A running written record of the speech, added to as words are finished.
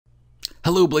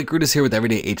Hello, Blake Rudis here with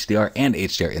Everyday HDR and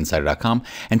HDRinsider.com,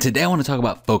 and today I want to talk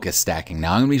about focus stacking.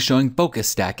 Now I'm going to be showing focus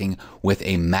stacking with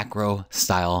a macro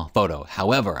style photo.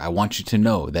 However, I want you to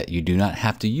know that you do not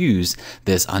have to use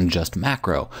this on just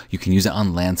macro. You can use it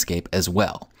on landscape as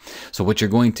well. So what you're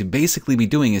going to basically be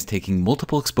doing is taking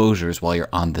multiple exposures while you're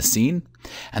on the scene,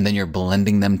 and then you're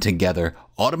blending them together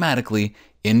automatically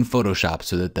in Photoshop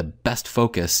so that the best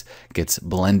focus gets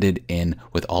blended in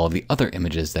with all of the other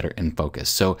images that are in focus.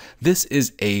 So this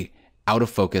is a out of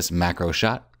focus macro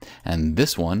shot, and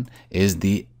this one is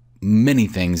the many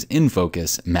things in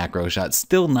focus macro shot.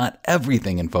 Still not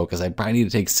everything in focus. I probably need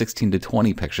to take 16 to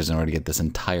 20 pictures in order to get this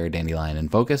entire dandelion in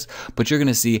focus, but you're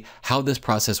gonna see how this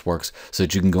process works so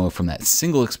that you can go from that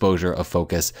single exposure of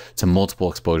focus to multiple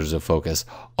exposures of focus,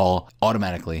 all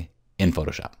automatically in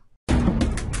Photoshop.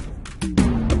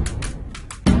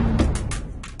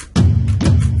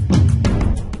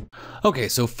 Okay,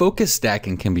 so focus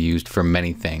stacking can be used for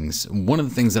many things. One of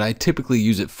the things that I typically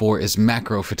use it for is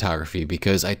macro photography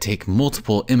because I take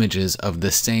multiple images of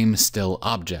the same still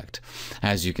object.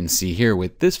 As you can see here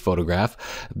with this photograph,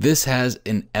 this has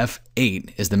an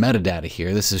f8 is the metadata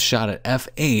here. This is shot at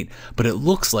f8, but it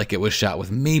looks like it was shot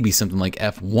with maybe something like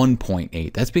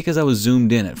f1.8. That's because I was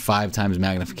zoomed in at 5 times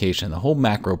magnification. The whole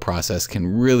macro process can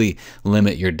really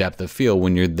limit your depth of field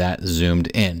when you're that zoomed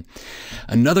in.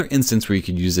 Another instance where you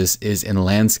could use this is in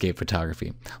landscape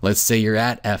photography. Let's say you're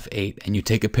at f8 and you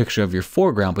take a picture of your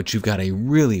foreground, but you've got a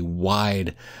really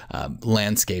wide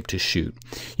landscape to shoot.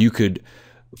 You could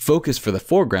focus for the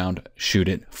foreground, shoot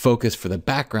it, focus for the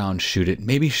background, shoot it,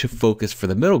 maybe focus for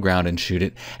the middle ground and shoot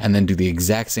it, and then do the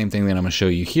exact same thing that I'm going to show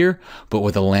you here, but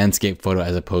with a landscape photo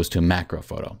as opposed to a macro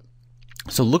photo.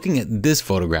 So looking at this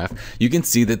photograph, you can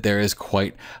see that there is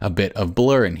quite a bit of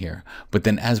blur in here. But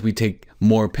then as we take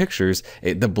more pictures,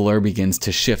 the blur begins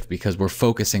to shift because we're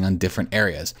focusing on different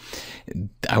areas.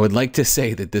 I would like to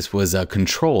say that this was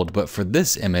controlled, but for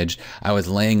this image, I was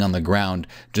laying on the ground,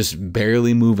 just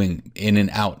barely moving in and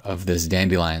out of this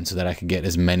dandelion so that I could get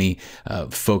as many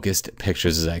focused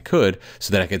pictures as I could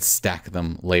so that I could stack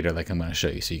them later like I'm going to show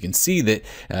you. So you can see that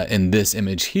in this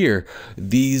image here,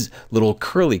 these little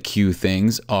curly Q things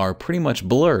are pretty much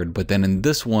blurred, but then in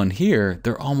this one here,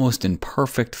 they're almost in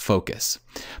perfect focus.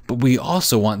 But we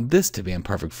also want this to be in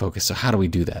perfect focus, so how do we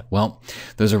do that? Well,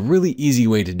 there's a really easy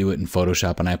way to do it in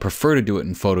Photoshop, and I prefer to do it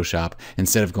in Photoshop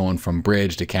instead of going from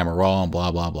bridge to camera raw and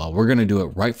blah, blah, blah. We're gonna do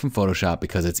it right from Photoshop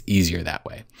because it's easier that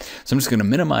way. So I'm just gonna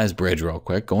minimize bridge real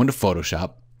quick, go into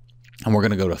Photoshop, and we're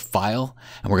going to go to File,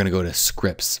 and we're going to go to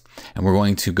Scripts, and we're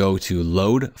going to go to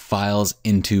Load Files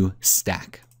into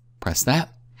Stack. Press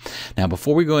that. Now,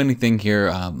 before we go anything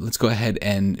here, let's go ahead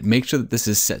and make sure that this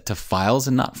is set to files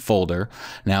and not folder.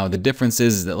 Now, the difference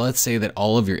is that let's say that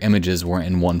all of your images were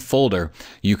in one folder.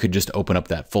 You could just open up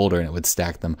that folder and it would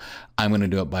stack them. I'm going to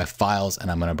do it by files and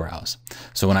I'm going to browse.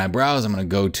 So when I browse, I'm going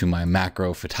to go to my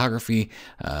macro photography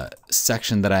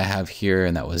section that I have here,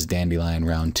 and that was Dandelion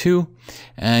Round 2.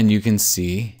 And you can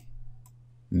see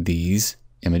these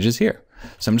images here.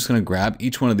 So I'm just going to grab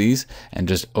each one of these and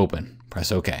just open,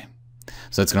 press OK.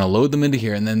 So it's going to load them into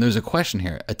here, and then there's a question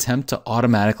here, attempt to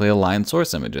automatically align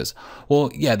source images. Well,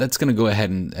 yeah, that's going to go ahead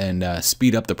and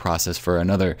speed up the process for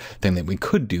another thing that we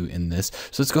could do in this.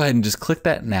 So let's go ahead and just click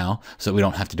that now so that we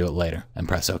don't have to do it later, and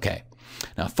press OK.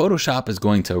 Now Photoshop is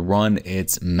going to run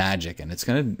its magic, and it's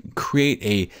going to create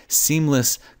a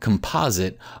seamless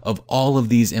composite of all of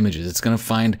these images. It's going to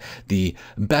find the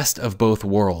best of both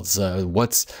worlds,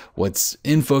 what's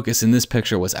in focus in this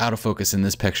picture, what's out of focus in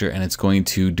this picture, and it's going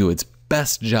to do its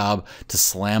best job to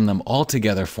slam them all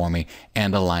together for me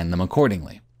and align them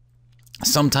accordingly.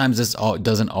 Sometimes this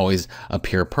doesn't always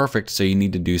appear perfect, so you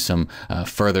need to do some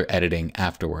further editing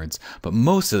afterwards, but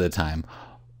most of the time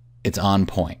it's on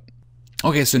point.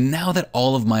 Okay, so now that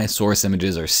all of my source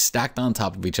images are stacked on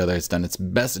top of each other, it's done its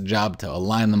best job to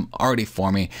align them already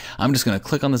for me. I'm just going to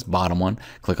click on this bottom one,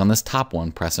 click on this top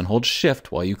one, press and hold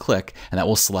Shift while you click, and that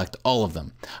will select all of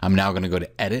them. I'm now going to go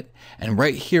to Edit, and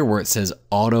right here where it says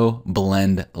Auto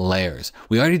Blend Layers.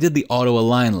 We already did the Auto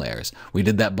Align Layers. We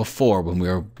did that before when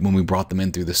we brought them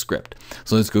in through the script.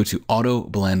 So let's go to Auto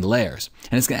Blend Layers,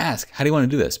 and it's going to ask, how do you want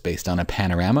to do this? Based on a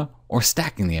panorama or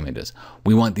stacking the images?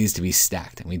 We want these to be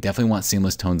stacked, and we definitely want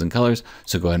seamless tones and colors,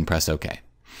 so go ahead and press OK.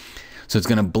 So it's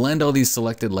going to blend all these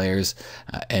selected layers,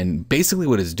 and basically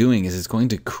what it's doing is it's going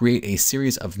to create a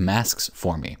series of masks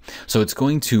for me. So it's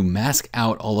going to mask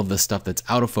out all of the stuff that's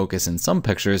out of focus in some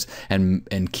pictures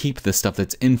and keep the stuff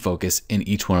that's in focus in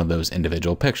each one of those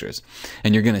individual pictures.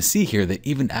 And you're going to see here that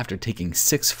even after taking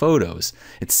 6 photos,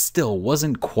 it still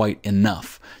wasn't quite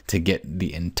enough to get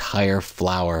the entire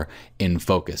flower in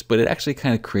focus, but it actually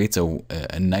kind of creates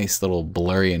a nice little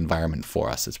blurry environment for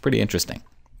us. It's pretty interesting.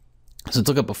 So let's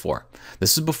look at before.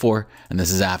 This is before and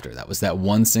this is after. That was that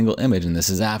one single image, and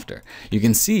this is after. You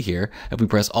can see here, if we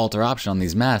press Alt or Option on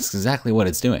these masks, exactly what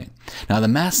it's doing. Now the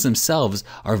masks themselves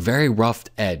are very rough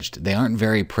edged. They aren't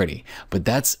very pretty, but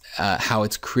that's how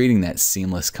it's creating that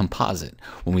seamless composite.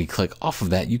 When we click off of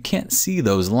that, you can't see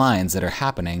those lines that are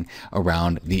happening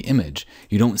around the image.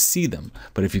 You don't see them.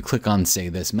 But if you click on, say,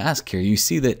 this mask here, you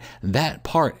see that that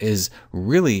part is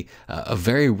really a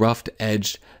very rough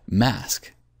edged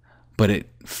mask, but it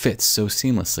fits so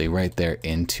seamlessly right there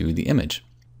into the image.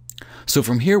 So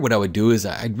from here, what I would do is,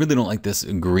 I really don't like this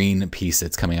green piece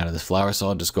that's coming out of this flower, so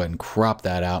I'll just go ahead and crop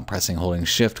that out, holding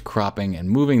Shift, cropping, and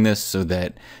moving this so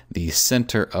that the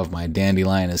center of my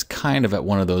dandelion is kind of at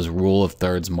one of those rule of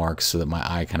thirds marks so that my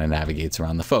eye kind of navigates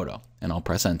around the photo, and I'll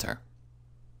press Enter.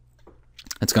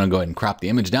 It's going to go ahead and crop the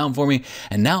image down for me,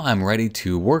 and now I'm ready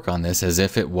to work on this as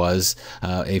if it was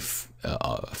a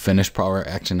finished product,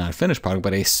 actually not a finished product,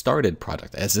 but a started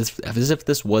product, as if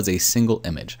this was a single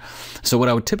image. So what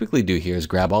I would typically do here is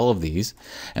grab all of these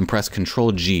and press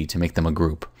Control G to make them a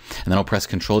group. And then I'll press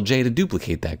Control J to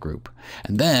duplicate that group.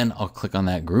 And then I'll click on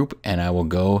that group and I will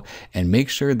go and make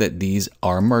sure that these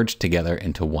are merged together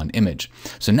into one image.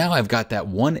 So now I've got that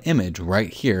one image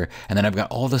right here, and then I've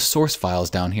got all the source files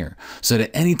down here. So that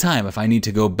at any time, if I need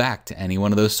to go back to any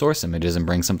one of those source images and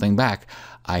bring something back,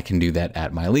 I can do that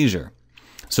at my leisure.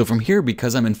 So from here,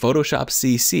 because I'm in Photoshop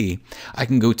CC, I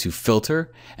can go to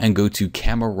Filter and go to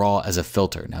Camera Raw as a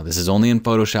filter. Now this is only in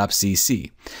Photoshop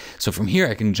CC. So from here,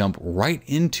 I can jump right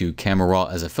into Camera Raw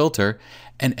as a filter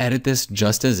and edit this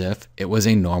just as if it was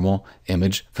a normal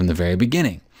image from the very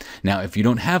beginning. Now, if you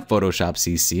don't have Photoshop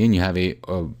CC and you have a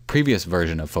previous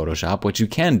version of Photoshop, what you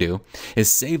can do is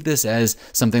save this as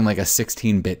something like a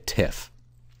 16-bit TIFF.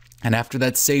 And after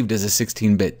that's saved as a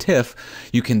 16-bit TIFF,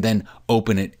 you can then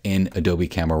open it in Adobe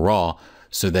Camera Raw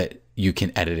so that you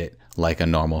can edit it like a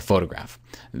normal photograph.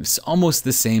 It's almost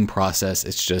the same process.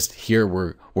 It's just here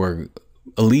we're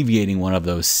alleviating one of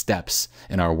those steps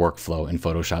in our workflow in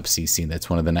Photoshop CC. That's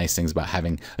one of the nice things about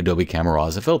having Adobe Camera Raw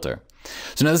as a filter.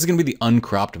 So now this is going to be the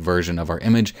uncropped version of our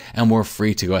image, and we're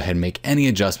free to go ahead and make any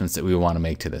adjustments that we want to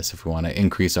make to this. If we want to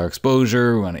increase our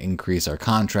exposure, we want to increase our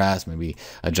contrast, maybe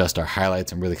adjust our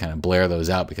highlights and really kind of blur those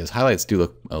out, because highlights do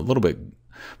look a little bit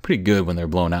pretty good when they're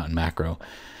blown out in macro.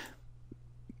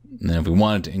 And then if we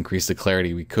wanted to increase the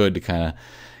clarity, we could, to kind of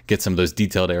get some of those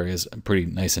detailed areas pretty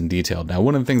nice and detailed. Now,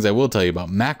 one of the things I will tell you about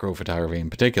macro photography in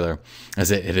particular is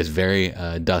that it is very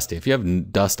dusty. If you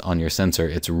have dust on your sensor,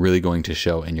 it's really going to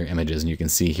show in your images. And you can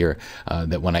see here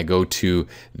that when I go to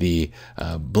the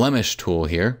blemish tool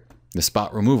here, the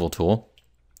spot removal tool,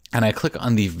 and I click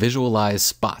on the visualize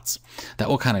spots, that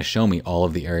will kind of show me all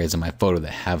of the areas in my photo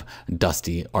that have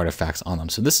dusty artifacts on them.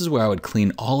 So this is where I would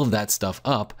clean all of that stuff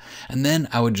up, and then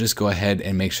I would just go ahead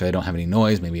and make sure I don't have any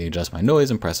noise, maybe adjust my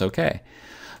noise and press OK.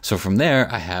 So from there,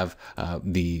 I have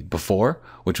the before,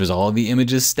 which was all of the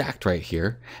images stacked right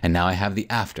here, and now I have the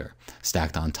after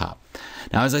stacked on top.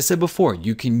 Now, as I said before,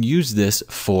 you can use this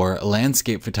for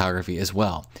landscape photography as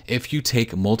well. If you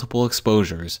take multiple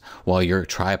exposures while you're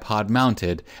tripod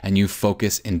mounted and you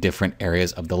focus in different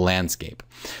areas of the landscape.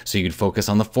 So you'd focus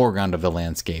on the foreground of the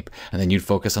landscape, and then you'd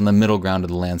focus on the middle ground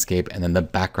of the landscape, and then the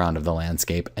background of the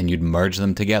landscape, and you'd merge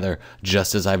them together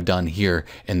just as I've done here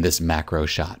in this macro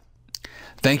shot.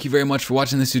 Thank you very much for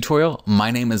watching this tutorial.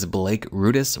 My name is Blake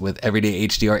Rudis with Everyday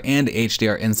HDR and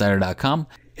HDRinsider.com.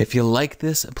 If you like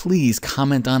this, please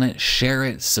comment on it, share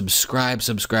it, subscribe,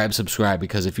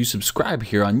 because if you subscribe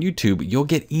here on YouTube, you'll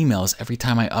get emails every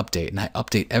time I update, and I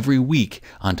update every week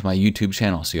onto my YouTube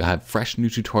channel. So you'll have fresh new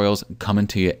tutorials coming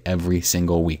to you every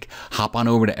single week. Hop on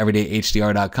over to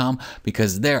everydayhdr.com,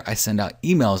 because there I send out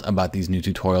emails about these new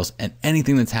tutorials and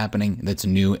anything that's happening that's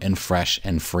new and fresh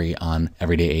and free on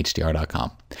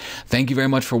everydayhdr.com. Thank you very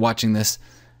much for watching this.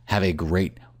 Have a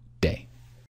great